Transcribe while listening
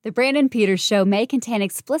The Brandon Peters Show may contain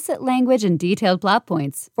explicit language and detailed plot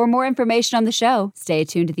points. For more information on the show, stay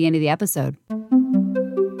tuned to the end of the episode.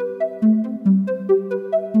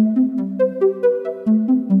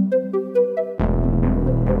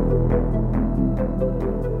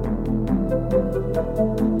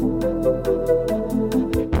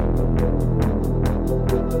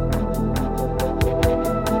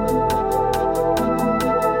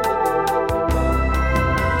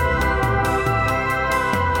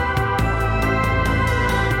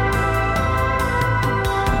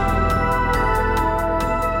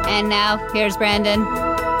 And now, here's Brandon. All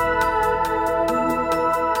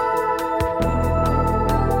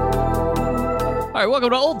right,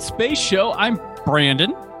 welcome to Old Space Show. I'm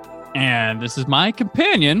Brandon, and this is my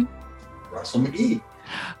companion, Russell McGee.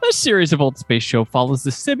 This series of Old Space Show follows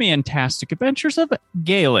the semi-antastic adventures of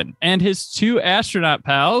Galen and his two astronaut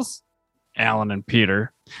pals, Alan and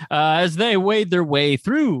Peter, as they wade their way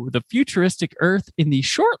through the futuristic Earth in the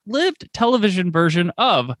short-lived television version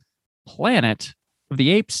of Planet of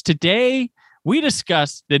the Apes. Today, we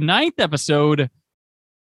discuss the 9th episode,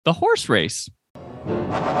 The Horse Race.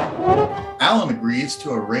 Alan agrees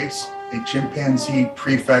to a race a chimpanzee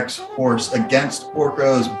prefect's horse against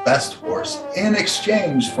Orko's best horse in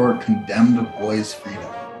exchange for a condemned boy's freedom.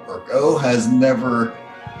 Orko has never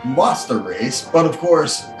lost a race, but of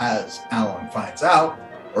course, as Alan finds out,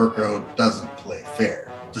 Orko doesn't play fair.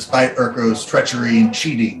 Despite Orko's treachery and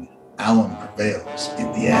cheating, Alan prevails in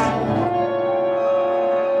the end.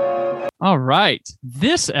 All right.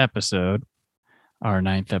 This episode, our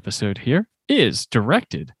 9th episode here, is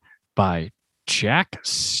directed by Jack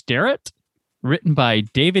Starrett, written by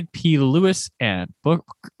David P. Lewis and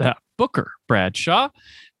Booker Bradshaw.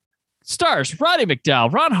 Stars Roddy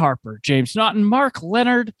McDowall, Ron Harper, James Naughton, Mark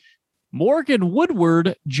Leonard, Morgan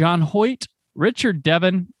Woodward, John Hoyt, Richard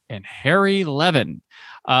Devon, and Harry Levin.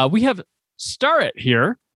 We have Starrett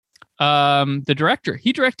here, the director.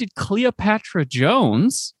 He directed Cleopatra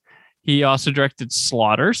Jones. He also directed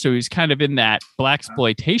Slaughter, so he's kind of in that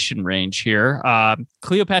blaxploitation range here.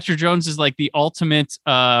 Cleopatra Jones is like the ultimate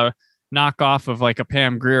knockoff of like a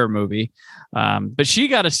Pam Grier movie, but she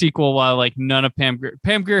got a sequel while like none of Pam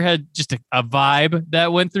Grier had just a vibe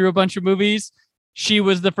that went through a bunch of movies. She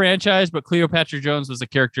was the franchise, but Cleopatra Jones was a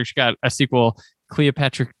character. She got a sequel,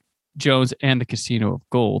 Cleopatra Jones and the Casino of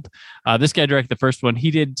Gold. This guy directed the first one. He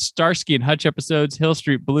did Starsky and Hutch episodes, Hill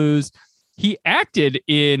Street Blues. He acted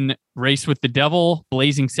in Race with the Devil,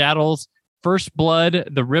 Blazing Saddles, First Blood,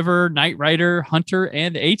 The River, Knight Rider, Hunter,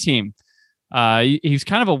 and A-Team. He's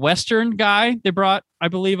kind of a Western guy they brought, I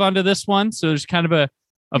believe, onto this one. So there's kind of a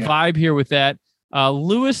vibe here with that.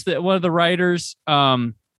 Lewis, one of the writers,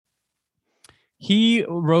 he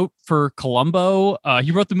wrote for Columbo.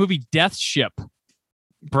 He wrote the movie Death Ship.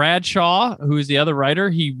 Bradshaw, who is the other writer,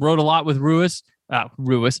 he wrote a lot with Lewis.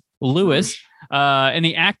 And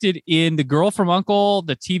he acted in The Girl from U.N.C.L.E.,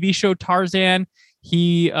 the TV show Tarzan.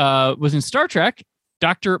 He was in Star Trek,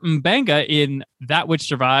 Dr. M'Benga in That Which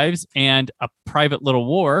Survives, and A Private Little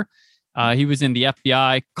War. He was in the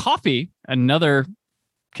FBI. Coffee, another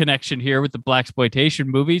connection here with the blaxploitation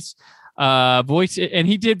movies. And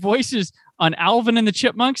he did voices on Alvin and the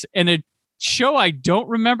Chipmunks and a show I don't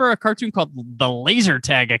remember, a cartoon called The Laser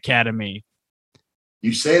Tag Academy.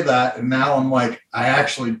 You say that, and now I'm like, I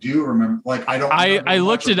actually do remember. Like, I don't. I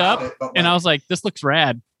looked it up, and I was like, this looks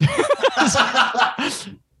rad. Well,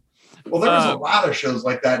 there was a lot of shows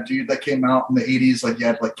like that, dude, that came out in the 80s. Like, you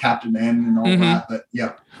had like Captain N and all that. But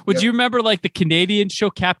yeah. Would you remember like the Canadian show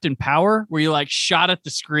Captain Power, where you like shot at the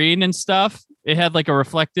screen and stuff? It had like a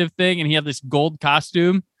reflective thing, and he had this gold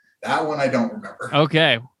costume. That one I don't remember.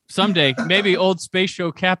 Okay, someday maybe Old Space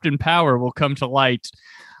Show Captain Power will come to light.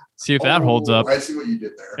 See if that holds up. I see what you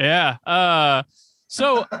did there. Yeah.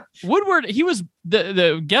 So Woodward, he was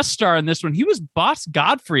the guest star in this one. He was Boss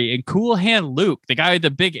Godfrey in Cool Hand Luke, the guy with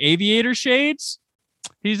the big aviator shades.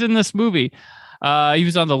 He's in this movie. He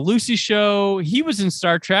was on the Lucy Show. He was in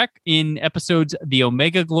Star Trek in episodes The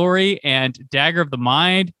Omega Glory and Dagger of the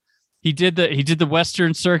Mind. He did the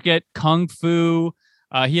Western Circuit, Kung Fu.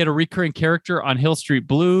 He had a recurring character on Hill Street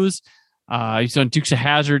Blues. He's on Dukes of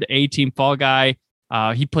Hazzard, A-Team, Fall Guy.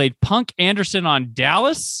 He played Punk Anderson on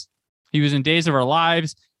Dallas. He was in Days of Our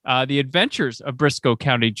Lives, The Adventures of Briscoe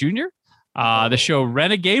County Jr., the show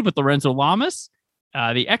Renegade with Lorenzo Lamas,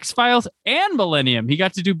 The X-Files, and Millennium. He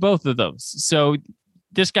got to do both of those. So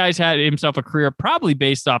this guy's had himself a career probably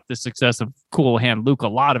based off the success of Cool Hand Luke, a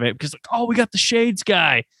lot of it, because like, oh, we got the Shades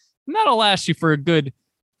guy. And that'll last you for a good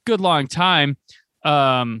long time.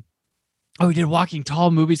 He did Walking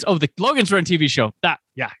Tall movies. Oh, the Logan's Run TV show.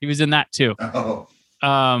 He was in that too. Oh.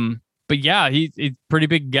 But yeah, he's pretty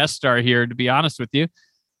big guest star here, to be honest with you.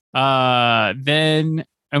 Then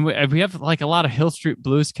we have like a lot of Hill Street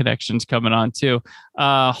Blues connections coming on too.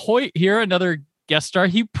 Hoyt here, another guest star.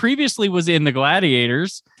 He previously was in The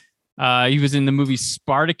Gladiators. He was in the movie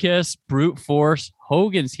Spartacus, Brute Force,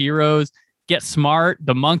 Hogan's Heroes, Get Smart,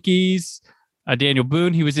 The Monkees, Daniel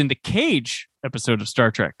Boone. He was in the Cage episode of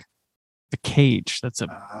Star Trek. The Cage. That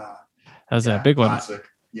was a big classic. One.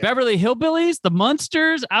 Yeah. Beverly Hillbillies, The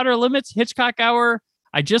Munsters, Outer Limits, Hitchcock Hour.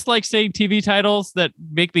 I just like saying TV titles that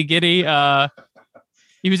make me giddy.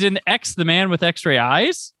 He was in X, The Man with X-Ray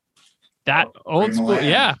Eyes. That old school.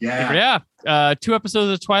 Yeah. 2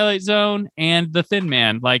 episodes of Twilight Zone and The Thin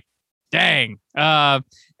Man. Like, dang. And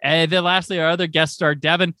then lastly, our other guest star,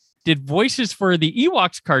 Devin, did voices for the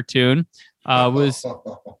Ewoks cartoon.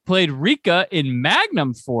 Played Rika in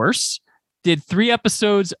Magnum Force. Did 3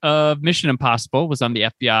 episodes of Mission Impossible, was on the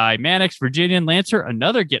FBI, Mannix, Virginian, Lancer,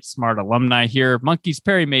 another Get Smart alumni here, Monkeys,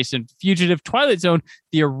 Perry Mason, Fugitive, Twilight Zone,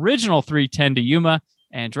 the original 310 to Yuma,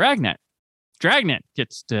 and Dragnet. Dragnet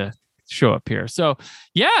gets to show up here. So,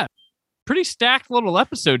 yeah, pretty stacked little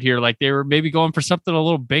episode here. Like they were maybe going for something a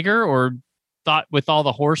little bigger, or thought with all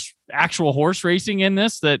the actual horse racing in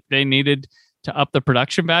this that they needed to up the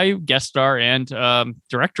production value, guest star and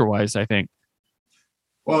director-wise, I think.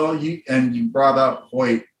 Well, you brought up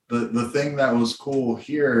Hoyt. The thing that was cool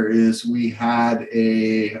here is we had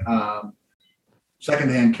a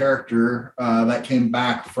secondhand character that came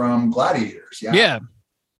back from Gladiators.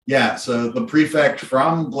 Yeah. So the prefect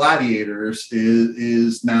from Gladiators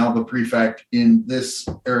is now the prefect in this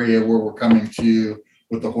area where we're coming to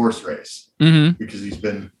with the horse race, because he's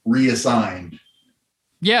been reassigned.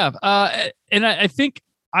 Yeah, and I think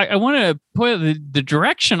I want to put the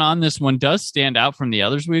direction on this one does stand out from the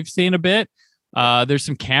others we've seen a bit. There's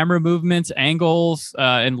some camera movements, angles,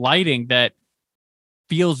 and lighting that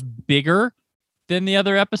feels bigger than the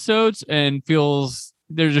other episodes, and feels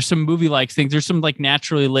there's some movie-like things. There's some like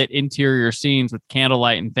naturally lit interior scenes with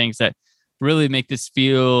candlelight and things that really make this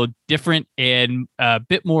feel different and a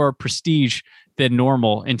bit more prestige than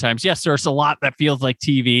normal in times. Yes, there's a lot that feels like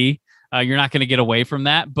TV. You're not going to get away from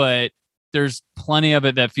that, but there's plenty of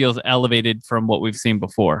it that feels elevated from what we've seen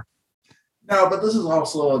before. No, but this is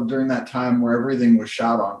also during that time where everything was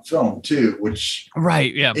shot on film too, which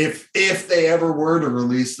right, yeah. If they ever were to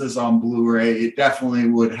release this on Blu-ray, it definitely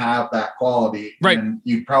would have that quality. Right. And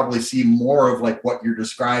you'd probably see more of like what you're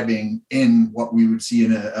describing in what we would see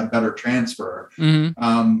in a better transfer.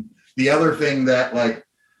 The other thing that like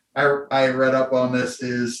I read up on this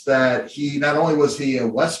is that he not only was he a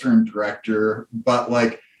Western director, but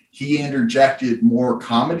like he interjected more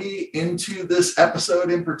comedy into this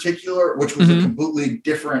episode in particular, which was a completely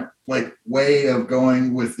different like way of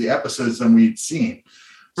going with the episodes than we'd seen.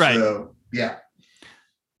 Right. So, yeah.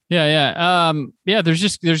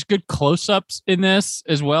 There's good close-ups in this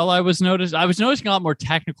as well. I was noticing a lot more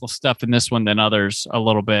technical stuff in this one than others a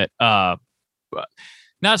little bit. But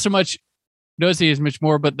not so much noticing as much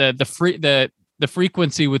more, but the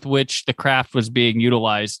frequency with which the craft was being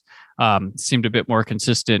utilized seemed a bit more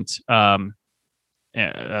consistent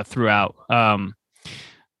throughout.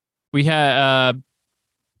 We had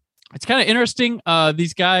it's kind of interesting.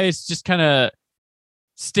 These guys just kind of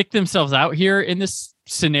stick themselves out here in this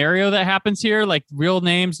scenario that happens here, like real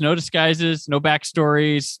names, no disguises, no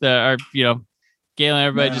backstories that are, Galen,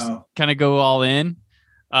 everybody just kind of go all in.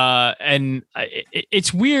 And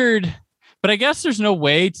it's weird, but I guess there's no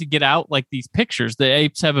way to get out like these pictures. The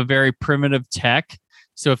apes have a very primitive tech.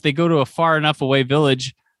 So if they go to a far enough away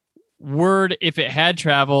village, word, if it had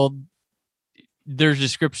traveled, their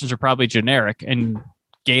descriptions are probably generic. And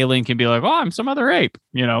Galen can be like, oh, I'm some other ape,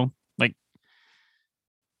 like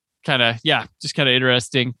just kind of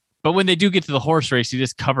interesting. But when they do get to the horse race, he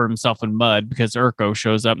just cover himself in mud because Urko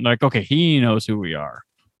shows up and they're like, okay, he knows who we are.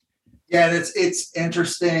 Yeah, and it's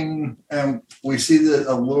interesting. And we see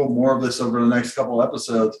a little more of this over the next couple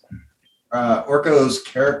episodes. Urko's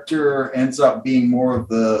character ends up being more of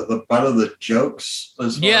the butt of the jokes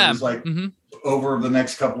as far as like over the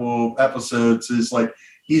next couple episodes. Is like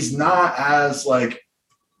he's not as like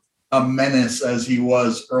a menace as he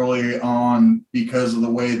was early on because of the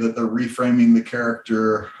way that they're reframing the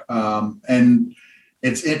character. And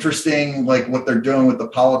it's interesting, like what they're doing with the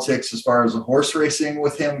politics as far as the horse racing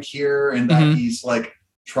with him here, and that he's like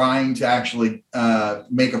trying to actually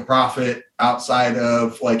make a profit outside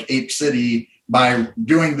of like Ape City by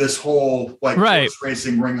doing this whole like horse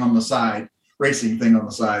racing thing on the side.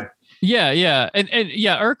 Yeah. And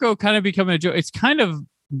Urko kind of becoming a joke. It's kind of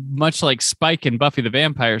much like Spike in Buffy the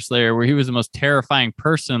Vampire Slayer, where he was the most terrifying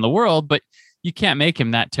person in the world, but you can't make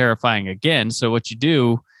him that terrifying again. So what you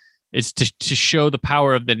do it's to show the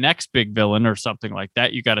power of the next big villain or something like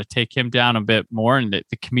that. You got to take him down a bit more, and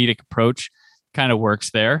the comedic approach kind of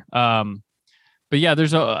works there. But yeah,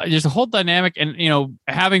 there's a whole dynamic, and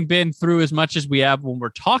having been through as much as we have when we're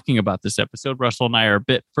talking about this episode, Russell and I are a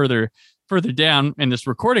bit further down in this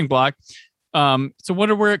recording block. So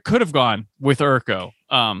wonder where it could have gone with Urko.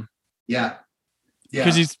 Yeah.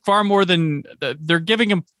 Because he's far more than they're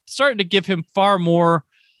starting to give him far more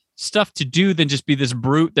stuff to do than just be this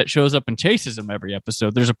brute that shows up and chases him every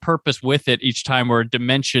episode. There's a purpose with it each time, or a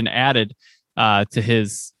dimension added to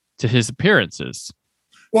his appearances.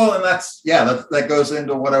 Well, and that goes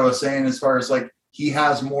into what I was saying as far as like he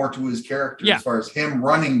has more to his character as far as him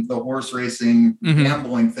running the horse racing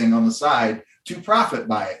gambling thing on the side to profit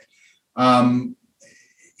by it. And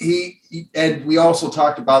we also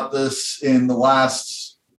talked about this in the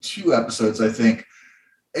last 2 episodes, I think.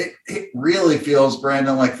 It really feels,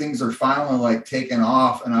 Brandon, like things are finally like taking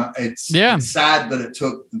off, and it's sad that it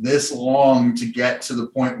took this long to get to the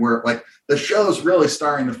point where like the show's really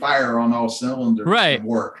starting to fire on all cylinders and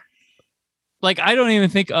work. Like, I don't even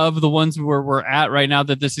think of the ones where we're at right now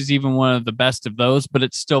that this is even one of the best of those, but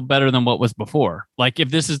it's still better than what was before. Like,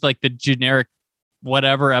 if this is like the generic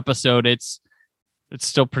whatever episode, it's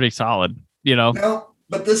still pretty solid, No,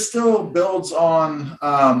 but this still builds on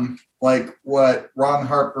like what Ron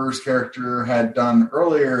Harper's character had done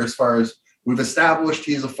earlier, as far as we've established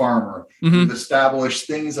he's a farmer. We've established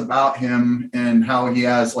things about him and how he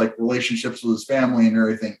has like relationships with his family and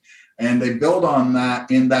everything. And they build on that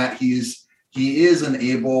in that he is an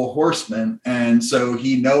able horseman. And so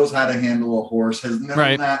he knows how to handle a horse, has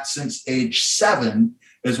known that since age 7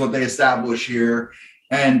 is what they establish here.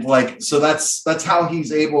 And like, so that's how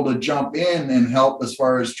he's able to jump in and help as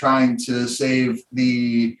far as trying to save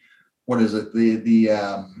the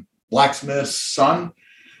blacksmith's son.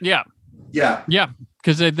 Yeah.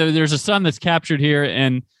 Because there's a son that's captured here,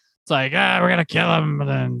 and it's like, we're gonna kill him,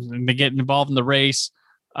 and they get involved in the race.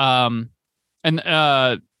 And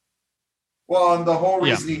the whole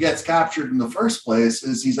reason he gets captured in the first place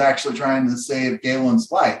is he's actually trying to save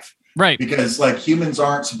Galen's life. Right. Because like humans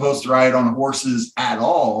aren't supposed to ride on horses at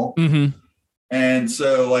all. And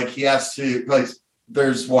so like he has to, like,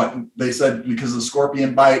 there's what they said, because of the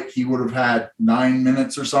scorpion bite, he would have had 9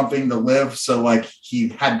 minutes or something to live. So like he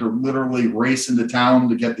had to literally race into town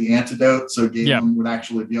to get the antidote so Galen would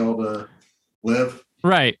actually be able to live.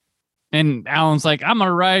 Right. And Alan's like, I'm going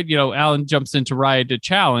to ride, Alan jumps in to ride to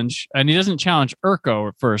challenge, and he doesn't challenge Urko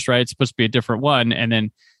at first, right? It's supposed to be a different one. And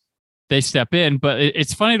then they step in, but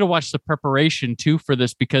it's funny to watch the preparation too for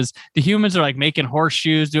this, because the humans are like making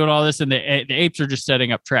horseshoes, doing all this, and the apes are just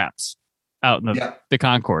setting up traps out in the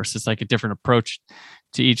concourse. It's like a different approach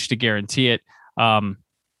to each to guarantee it. But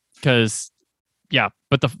the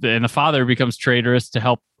father becomes traitorous to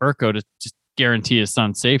help Urko to just guarantee his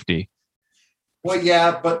son's safety. Well,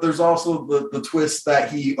 yeah, but there's also the twist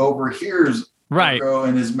that he overhears Urko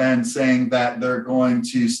and his men saying that they're going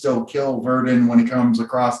to still kill Verdun when he comes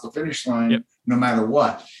across the finish line, no matter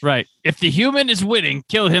what. Right. If the human is winning,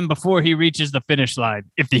 kill him before he reaches the finish line.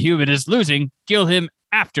 If the human is losing, kill him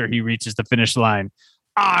after he reaches the finish line.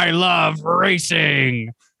 I love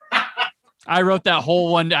racing. I wrote that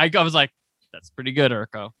whole one. I was like, that's pretty good,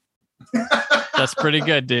 Urko. That's pretty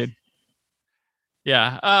good, dude.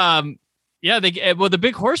 Yeah. The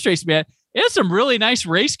big horse race, man. It has some really nice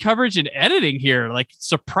race coverage and editing here. Like,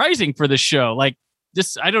 surprising for the show. Like,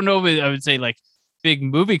 this, I don't know if I would say like big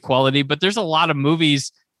movie quality, but there's a lot of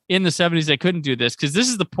movies in the 70s that couldn't do this, because this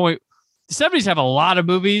is the point. The 70s have a lot of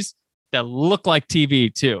movies that look like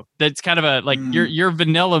TV too. That's kind of a like your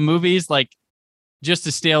vanilla movies, like just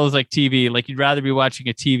as stale as like TV. Like, you'd rather be watching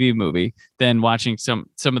a TV movie than watching some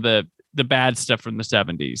of the bad stuff from the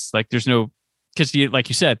 70s. Like, there's no, because like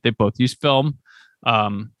you said, they both use film,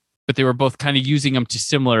 but they were both kind of using them to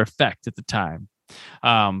similar effect at the time.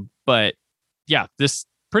 But yeah, this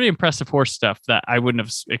pretty impressive horse stuff that I wouldn't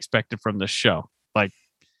have expected from this show. Like,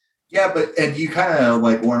 yeah, and you kind of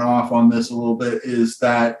like went off on this a little bit, is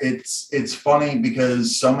that it's funny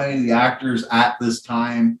because so many of the actors at this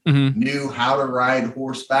time knew how to ride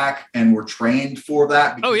horseback and were trained for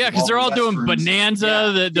that. Because they're all doing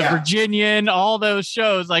Bonanza, the Virginian, all those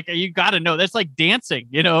shows. Like, you got to know that's like dancing,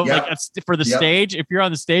 like for the stage. If you're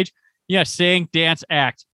on the stage, sing, dance,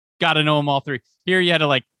 act. Got to know them all three. Here you had to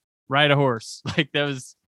like ride a horse. Like, that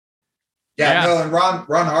was. And Ron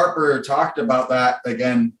Harper talked about that,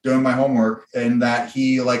 again, doing my homework, and that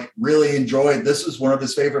he like really enjoyed, this was one of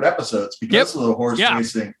his favorite episodes because of the horse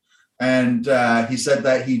racing. And he said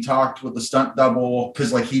that he talked with the stunt double,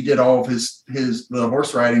 because like he did all of the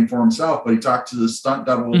horse riding for himself, but he talked to the stunt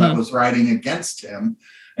double that was riding against him.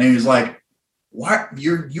 And he was like, "What?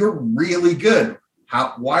 You're really good.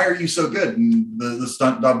 Why are you so good?" And the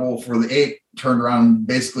stunt double for the ape turned around and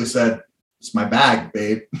basically said, "It's my bag,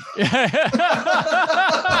 babe."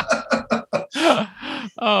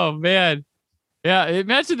 Oh man. Yeah,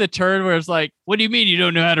 imagine the turn where it's like, "What do you mean you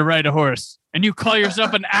don't know how to ride a horse? And you call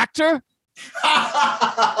yourself an actor?"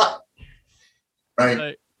 Right.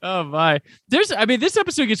 Like, oh my. This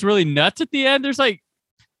episode gets really nuts at the end. There's like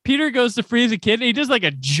Peter goes to free the kid and he does like a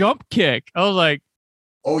jump kick. I was like,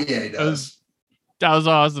 oh yeah, he does. That was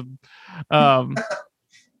awesome.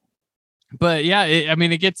 But yeah,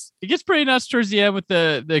 it gets pretty nuts towards the end with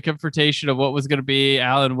the confrontation of what was going to be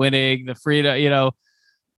Alan winning, the Frida,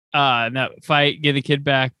 and that fight, get the kid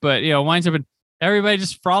back. But winds up in everybody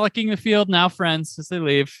just frolicking the field, now friends as they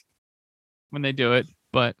leave when they do it.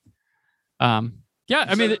 But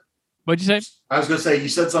what'd you say? I was going to say, you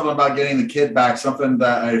said something about getting the kid back. Something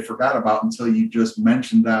that I forgot about until you just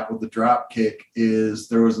mentioned that with the drop kick is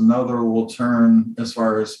there was another little turn as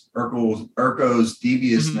far as Urko's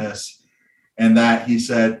deviousness. And that he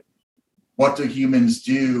said, what do humans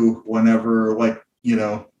do whenever,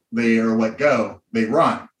 they are let go? They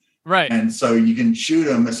run. Right. And so you can shoot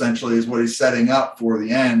them, essentially, is what he's setting up for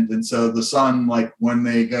the end. And so the son, when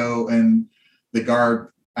they go and the guard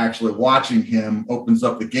actually watching him opens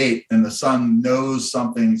up the gate and the son knows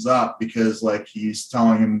something's up because, he's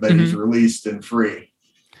telling him that he's released and free.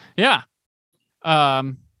 Yeah.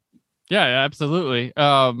 Yeah, absolutely.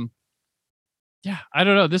 Yeah, I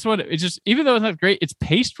don't know. This one, it's just, even though it's not great, it's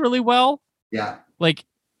paced really well. Yeah.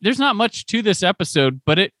 There's not much to this episode,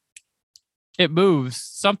 but it moves.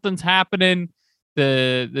 Something's happening.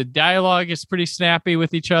 The dialogue is pretty snappy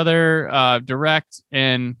with each other, direct,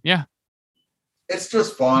 and yeah. It's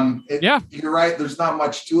just fun. You're right. There's not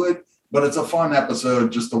much to it, but it's a fun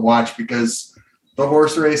episode just to watch because the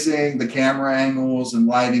horse racing, the camera angles and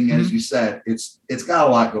lighting, as you said, it's got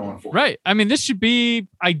a lot going for it. Right. This should be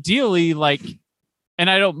ideally and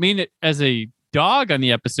I don't mean it as a dog on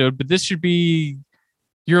the episode, but this should be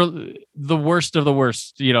the worst of the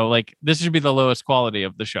worst, this should be the lowest quality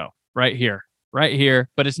of the show right here.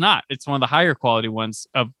 But it's not, it's one of the higher quality ones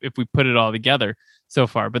if we put it all together so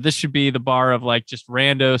far, but this should be the bar of just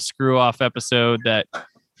rando screw off episode that,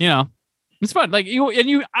 it's fun.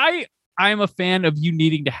 I'm a fan of you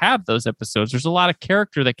needing to have those episodes. There's a lot of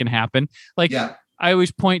character that can happen. I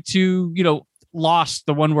always point to, Lost,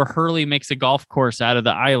 the one where Hurley makes a golf course out of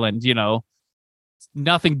the island.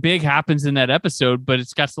 Nothing big happens in that episode, but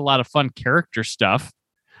it's got a lot of fun character stuff.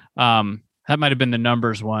 That might have been the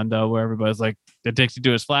Numbers one though, where everybody's addicted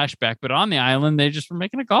to his flashback, but on the island, they just were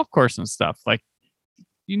making a golf course and stuff.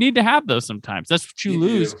 You need to have those sometimes. That's what you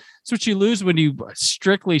lose. That's what you lose when you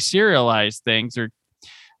strictly serialize things or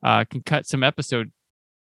can cut some episode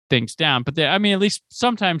things down. But at least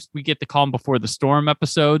sometimes we get the Calm Before the Storm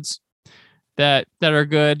episodes that are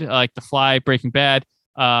good, like The Fly, Breaking Bad.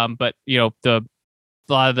 But a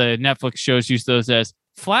lot of the Netflix shows use those as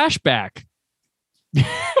flashback.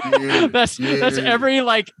 That's every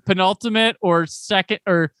penultimate or second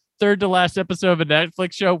or third to last episode of a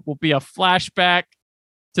Netflix show will be a flashback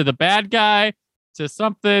to the bad guy, to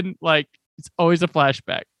something. It's always a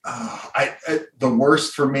flashback. The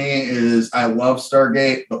worst for me is I love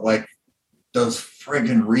Stargate, but those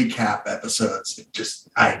friggin' recap episodes,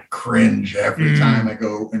 I cringe every time I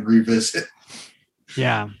go and revisit.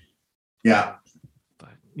 Yeah. Yeah.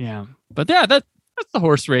 But that's the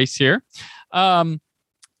horse race here.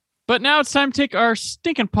 But now it's time to take our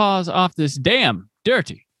stinking paws off this damn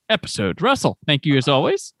dirty episode. Russell, thank you as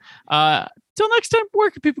always. Till next time,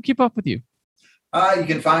 where can people keep up with you? You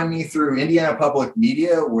can find me through Indiana Public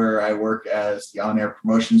Media, where I work as the on-air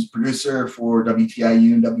promotions producer for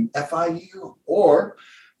WTIU and WFIU, or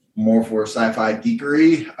more for sci-fi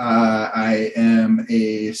geekery. I am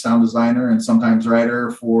a sound designer and sometimes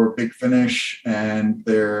writer for Big Finish and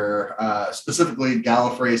their specifically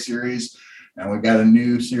Gallifrey series. And we've got a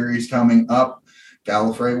new series coming up,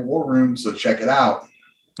 Gallifrey War Room, so check it out.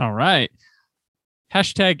 All right.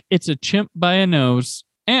 Hashtag It's a Chimp by a Nose.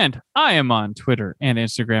 And I am on Twitter and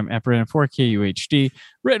Instagram at Brandon4KUHD.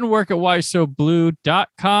 Written work at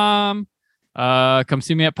whysoblue.com. Come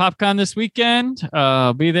see me at PopCon this weekend.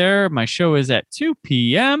 I'll be there. My show is at 2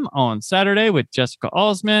 p.m. on Saturday with Jessica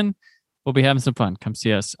Alsman. We'll be having some fun. Come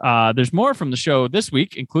see us. There's more from the show this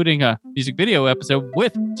week, including a music video episode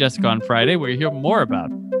with Jessica on Friday, where you hear more about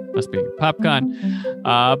us being at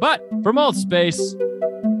PopCon. But from Old Space,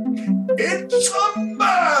 it's a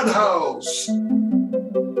madhouse.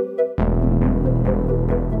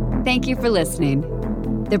 Thank you for listening.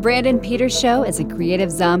 The Brandon Peters Show is a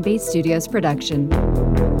Creative Zombie Studios production.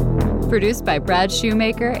 Produced by Brad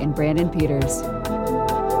Shoemaker and Brandon Peters.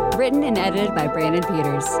 Written and edited by Brandon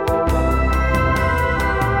Peters.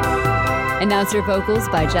 Announcer vocals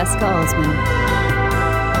by Jessica Alsman.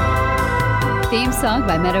 Theme song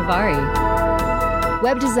by Metavari.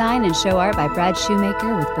 Web design and show art by Brad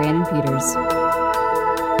Shoemaker with Brandon Peters.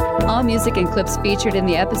 All music and clips featured in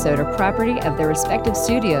the episode are property of their respective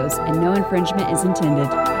studios, and no infringement is intended.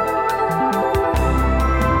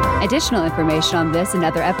 Additional information on this and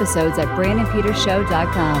other episodes at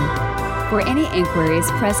BrandonPetersShow.com. For any inquiries,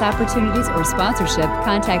 press opportunities, or sponsorship,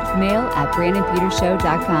 contact mail at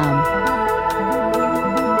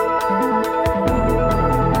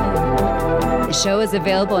BrandonPetersShow.com. The show is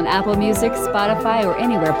available on Apple Music, Spotify, or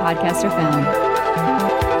anywhere podcasts are found.